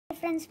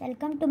friends,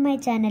 welcome to my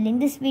channel. In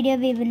this video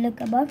we will look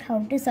about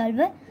how to solve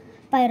a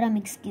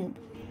pyramid's cube.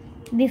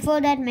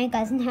 Before that my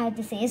cousin had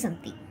to say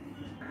something.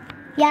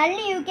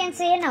 Yali, you can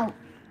say now.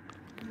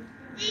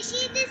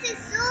 Rishi, this is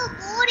so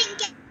boring.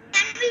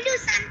 Can we do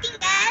something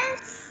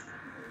else?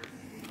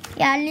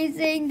 Yali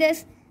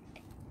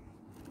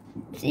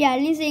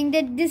saying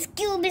that this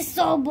cube is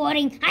so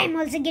boring. I am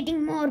also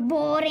getting more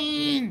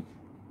boring.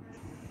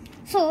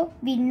 So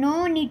we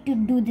no need to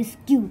do these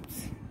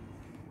cubes.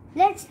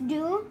 Let's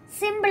do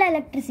simple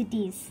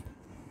electricities.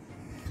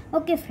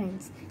 Okay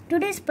friends,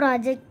 today's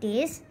project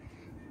is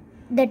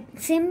the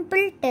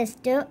simple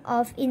tester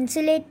of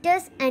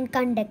insulators and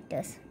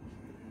conductors.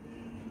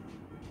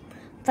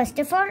 First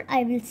of all,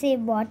 I will say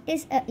what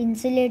is an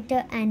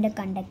insulator and a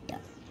conductor.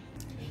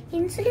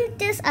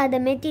 Insulators are the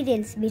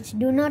materials which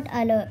do not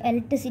allow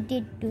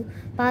electricity to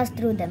pass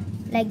through them,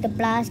 like the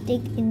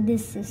plastic in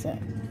this scissor.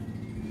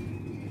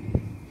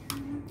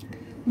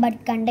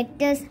 But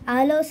conductors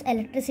allows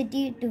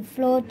electricity to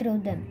flow through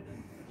them,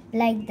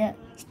 like the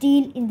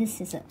steel in this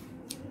scissor.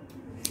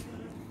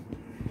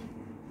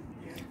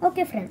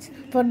 Okay friends,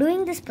 for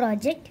doing this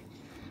project,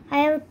 I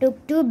have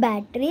took two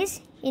batteries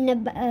in a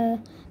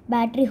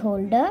battery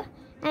holder,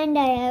 and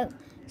I have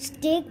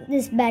stick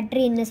this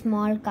battery in a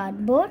small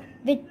cardboard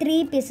with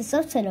 3 pieces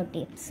of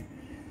sellotapes.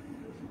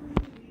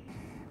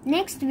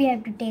 Next we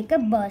have to take a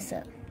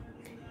buzzer.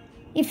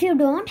 If you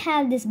don't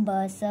have this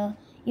buzzer,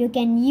 you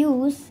can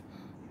use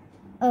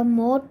a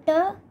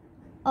motor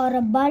or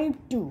a bulb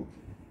too.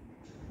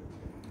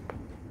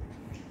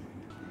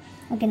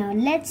 Okay, now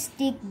let's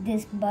stick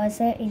this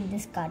buzzer in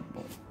this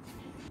cardboard.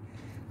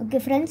 Okay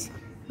friends,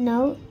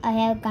 now I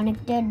have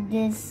connected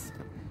this.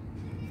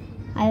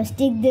 I have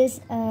stick this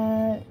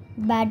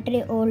battery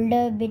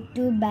holder with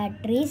 2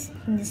 batteries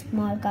in this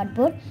small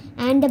cardboard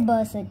and a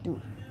buzzer too.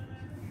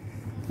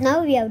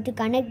 Now we have to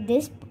connect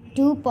these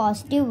 2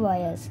 positive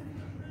wires.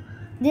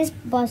 This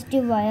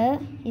positive wire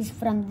is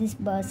from this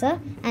buzzer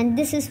and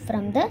this is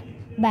from the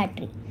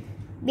battery.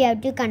 We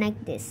have to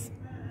connect this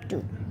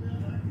too.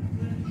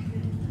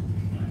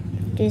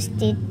 Twist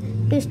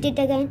it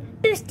again,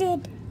 twist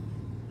it.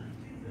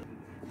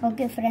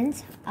 Okay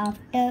friends,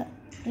 after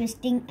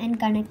twisting and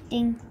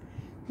connecting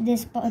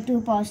these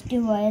 2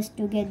 positive wires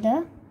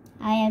together,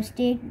 I have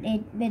sticked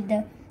it with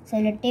the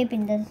sellotape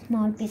in the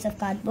small piece of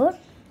cardboard.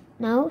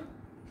 Now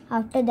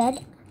after that,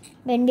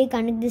 when we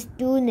connect these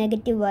 2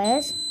 negative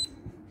wires,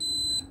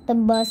 the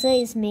buzzer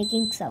is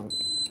making sound.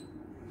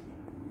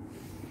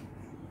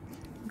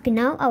 Okay,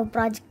 now our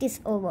project is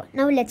over.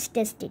 Now let's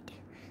test it.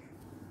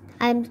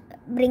 I am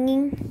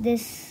bringing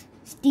this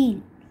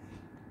steel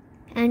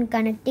and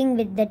connecting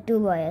with the 2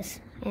 wires.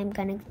 I am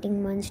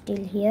connecting one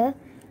steel here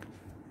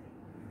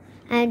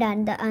and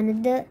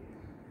another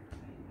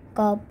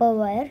copper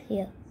wire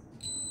here.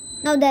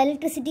 Now the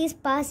electricity is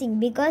passing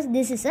because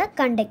this is a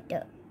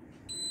conductor.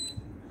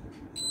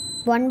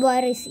 One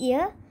wire is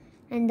here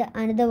and the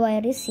another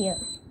wire is here.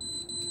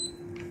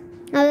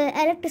 Now the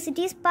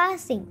electricity is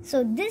passing.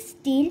 So this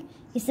steel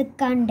is a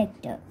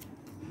conductor.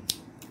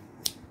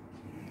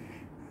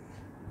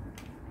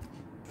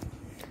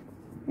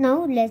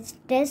 Now let's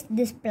test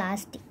this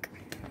plastic.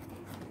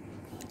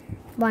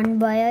 One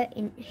wire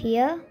in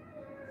here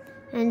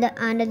and the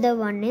another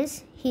one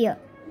is here.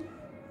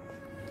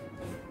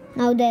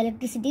 Now the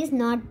electricity is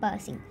not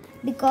passing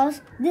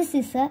because this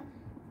is a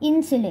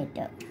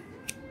insulator.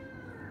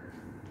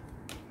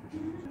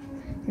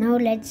 Now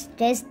let's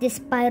test this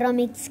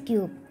pyramid's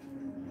cube.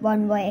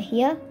 One wire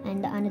here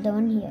and another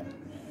one here.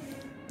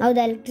 Now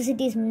the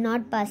electricity is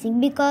not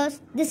passing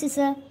because this is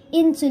a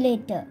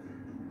insulator.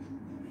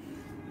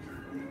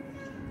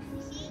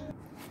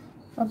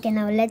 Okay,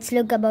 now let's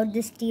look about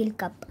the steel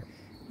cup.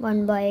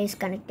 One wire is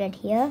connected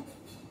here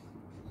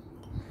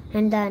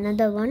and the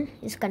another one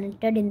is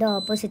connected in the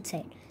opposite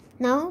side.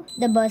 Now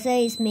the buzzer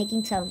is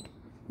making sound.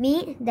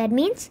 That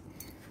means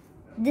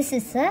this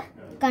is a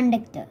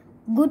conductor,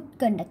 good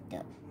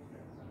conductor.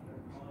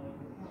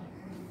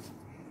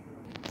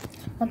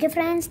 Okay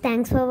friends,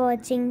 thanks for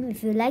watching.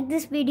 If you like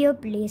this video,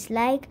 please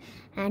like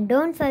and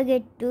don't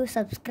forget to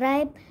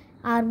subscribe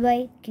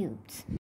RY Cubes.